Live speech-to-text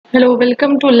Hello,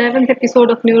 welcome to 11th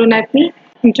episode of neuroanatomy.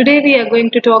 And today we are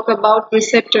going to talk about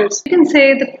receptors. You can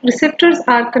say the receptors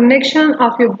are connection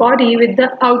of your body with the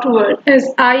outer world.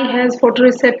 As eye has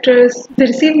photoreceptors, they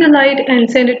receive the light and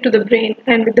send it to the brain.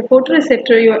 And with the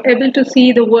photoreceptor, you are able to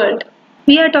see the world.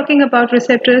 We are talking about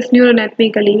receptors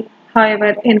neuroanatomically.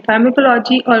 However, in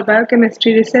pharmacology or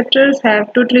biochemistry, receptors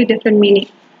have totally different meaning.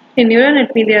 In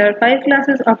neuroanatomy, there are five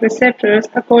classes of receptors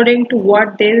according to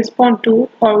what they respond to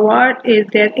or what is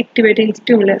their activating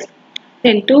stimulus,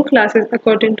 and two classes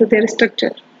according to their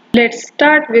structure. Let's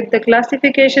start with the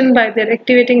classification by their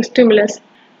activating stimulus.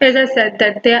 As I said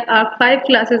that there are five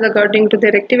classes according to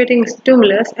their activating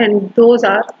stimulus, and those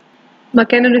are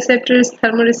mechanoreceptors,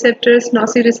 thermoreceptors,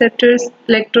 nociceptors,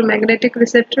 electromagnetic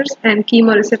receptors, and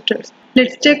chemoreceptors.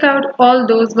 Let's check out all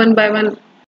those one by one.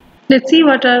 Let's see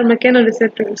what are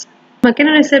mechanoreceptors.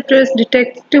 Mechanoreceptors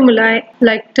detect stimuli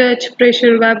like touch,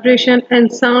 pressure, vibration,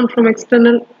 and sound from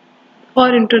external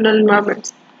or internal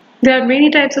environments. There are many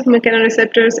types of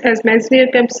mechanoreceptors as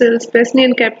Meissner capsules,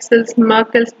 Pacinian capsules,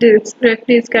 Merkel's discs,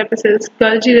 Referenz capsules,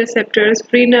 Golgi receptors,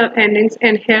 free nerve endings,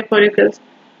 and hair follicles.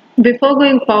 Before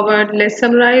going forward, let's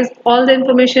summarize all the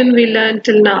information we learned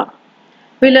till now.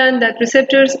 We learned that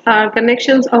receptors are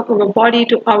connections of our body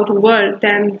to outer world.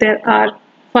 Then there are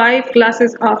five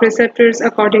classes of receptors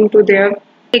according to their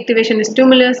activation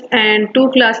stimulus and two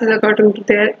classes according to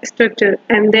their structure.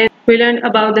 And then we learned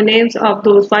about the names of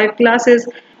those five classes.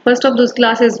 First of those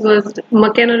classes was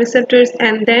mechanoreceptors,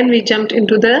 and then we jumped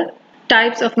into the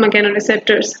types of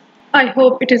mechanoreceptors. I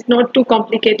hope it is not too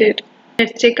complicated.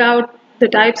 Let's check out the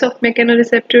types of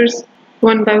mechanoreceptors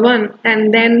one by one,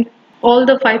 and then all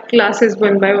the five classes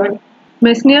one by one.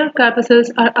 Meissner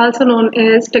corpuscles are also known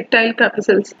as tactile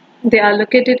corpuscles. They are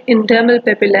located in dermal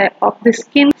papillae of the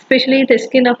skin, especially the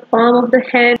skin of palm of the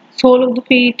hand, sole of the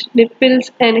feet, nipples,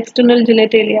 and external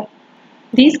genitalia.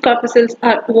 These corpuscles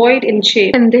are ovoid in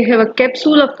shape, and they have a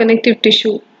capsule of connective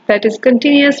tissue that is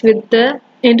continuous with the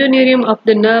endoneurium of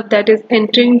the nerve that is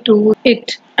entering to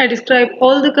it. I described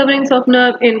all the coverings of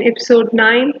nerve in episode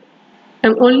 9.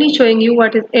 I'm only showing you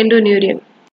what is endoneurium.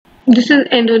 This is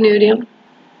endoneurium.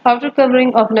 Outer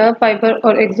covering of nerve fiber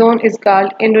or axon is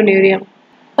called endoneurium.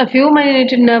 A few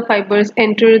myelinated nerve fibers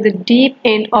enter the deep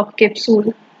end of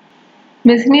capsule.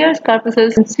 Meissner's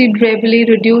corpuscles considerably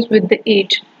reduce with the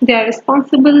age. They are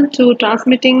responsible to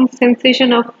transmitting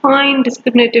sensation of fine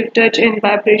discriminative touch and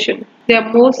vibration. They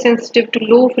are most sensitive to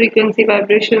low frequency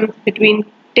vibrations between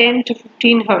 10 to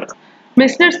 15 Hz.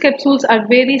 Meissner's capsules are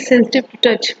very sensitive to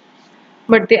touch,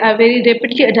 but they are very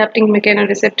rapidly adapting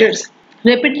mechanoreceptors.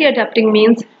 Rapidly adapting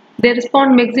means they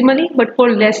respond maximally but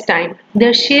for less time.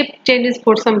 Their shape changes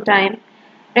for some time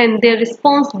and their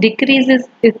response decreases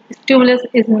if stimulus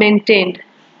is maintained.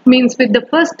 Means with the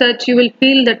first touch you will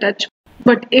feel the touch,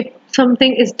 but if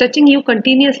something is touching you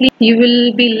continuously you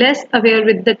will be less aware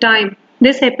with the time.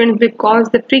 This happens because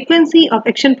the frequency of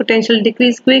action potential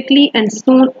decreases quickly and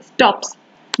soon stops.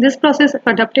 This process of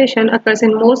adaptation occurs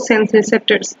in most sense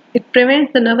receptors. It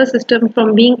prevents the nervous system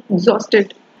from being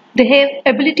exhausted. They have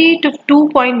ability to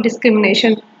two-point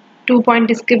discrimination. Two-point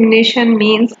discrimination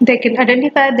means they can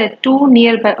identify that two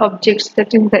nearby objects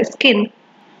touching the skin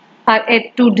are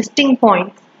at two distinct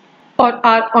points or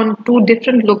are on two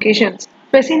different locations.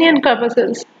 Pacinian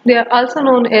corpuscles. They are also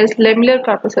known as lamellar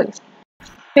corpuscles.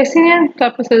 Pacinian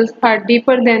corpuscles are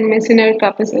deeper than Meissner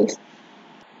corpuscles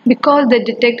because they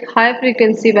detect high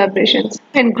frequency vibrations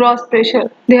and gross pressure.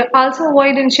 They are also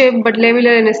ovoid in shape but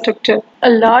lamellar in structure. A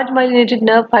large myelinated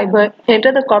nerve fiber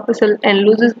enters the corpuscle and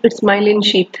loses its myelin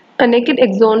sheath. A naked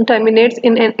axon terminates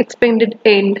in an expanded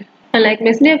end. Unlike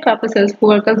Meissner corpuscles,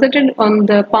 who are concentrated on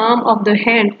the palm of the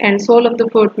hand and sole of the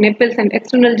foot, nipples, and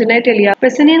external genitalia,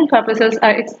 Pacinian corpuscles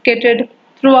are scattered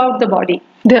throughout the body.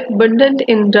 They are abundant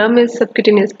in dermis,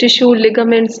 subcutaneous tissue,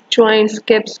 ligaments, joints,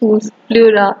 capsules,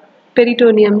 pleura,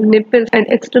 peritoneum, nipples, and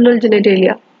external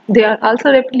genitalia. They are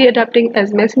also rapidly adapting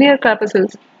as Meissner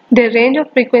corpuscles. Their range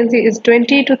of frequency is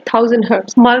 20 to 1000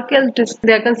 Hz. Merkel's discs.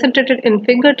 They are concentrated in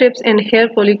fingertips and hair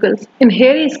follicles. In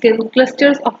hairy skin,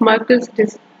 clusters of Merkel's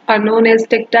discs are known as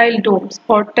tactile domes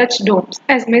or touch domes.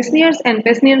 As Meissner's and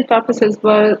Pacinian corpuscles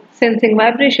were sensing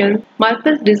vibration,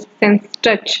 Merkel's discs sense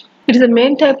touch. It is the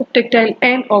main type of tactile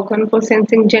end organ for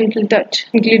sensing gentle touch,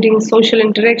 including social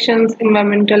interactions,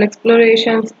 environmental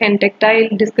explorations, and tactile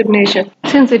discrimination.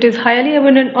 Since it is highly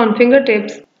abundant on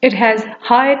fingertips, it has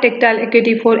high tactile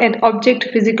acuity for an object's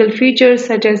physical features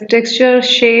such as texture,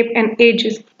 shape, and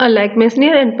edges. Unlike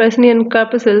Meissner and Pacinian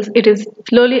corpuscles, it is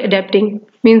slowly adapting,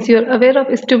 means you are aware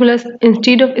of stimulus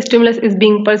instead of stimulus is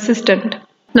being persistent.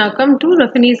 Now come to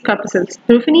Referenz corpuscles.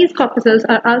 Referenz corpuscles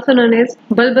are also known as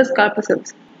bulbous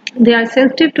corpuscles. They are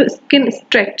sensitive to skin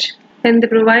stretch and they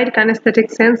provide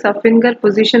kinesthetic sense of finger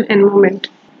position and movement.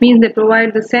 Means they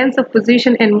provide the sense of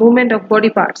position and movement of body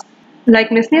parts. Like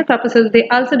Meissner corpuscles, they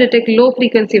also detect low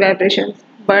frequency vibrations,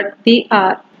 but they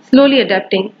are slowly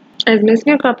adapting, as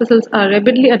Meissner corpuscles are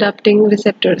rapidly adapting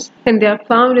receptors, and they are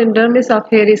found in dermis of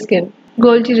hairy skin.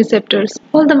 Golgi receptors.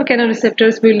 All the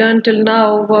mechanoreceptors we learned till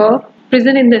now were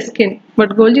present in the skin, but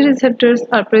Golgi receptors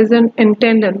are present in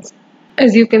tendons.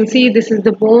 As you can see, this is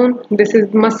the bone, this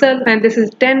is muscle, and this is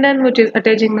tendon which is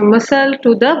attaching the muscle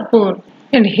to the bone.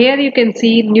 And here you can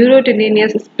see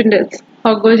neurotendinous spindles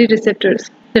or Golgi receptors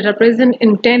that are present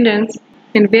in tendons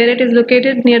and where it is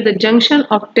located near the junction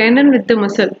of tendon with the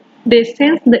muscle. They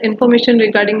sense the information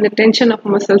regarding the tension of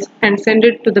muscles and send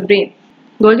it to the brain.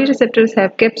 Golgi receptors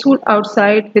have capsule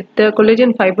outside with the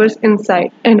collagen fibers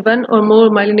inside, and one or more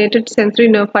myelinated sensory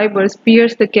nerve fibers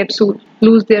pierce the capsule,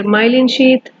 lose their myelin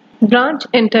sheath, branch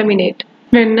and terminate.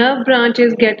 When nerve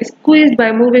branches get squeezed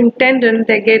by moving tendon,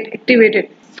 they get activated,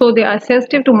 so they are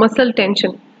sensitive to muscle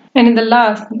tension. And in the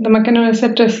last, the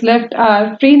mechanoreceptors left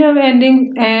are free nerve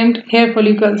endings and hair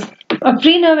follicles. A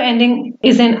free nerve ending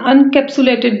is an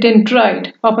encapsulated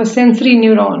dendrite of a sensory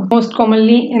neuron, most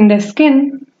commonly in the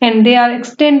skin, and they are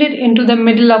extended into the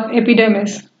middle of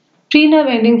epidermis. Free nerve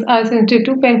endings are sensitive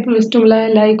to painful stimuli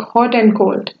like hot and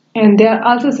cold, and they are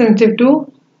also sensitive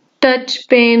to touch,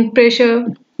 pain, pressure.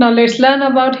 Now let's learn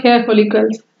about hair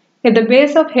follicles. At the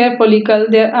base of hair follicle,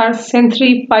 there are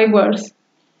sensory fibers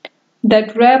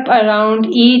that wrap around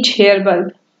each hair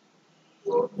bulb.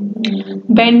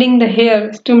 Bending the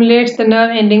hair stimulates the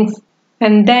nerve endings,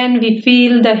 and then we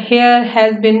feel the hair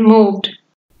has been moved.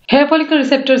 Hair follicle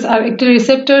receptors are actually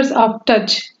receptors of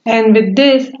touch, and with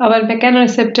this, our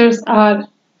mechanoreceptors are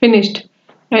finished.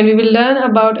 And we will learn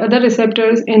about other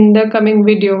receptors in the coming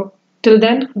video. Till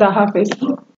then, Khuda Hafiz.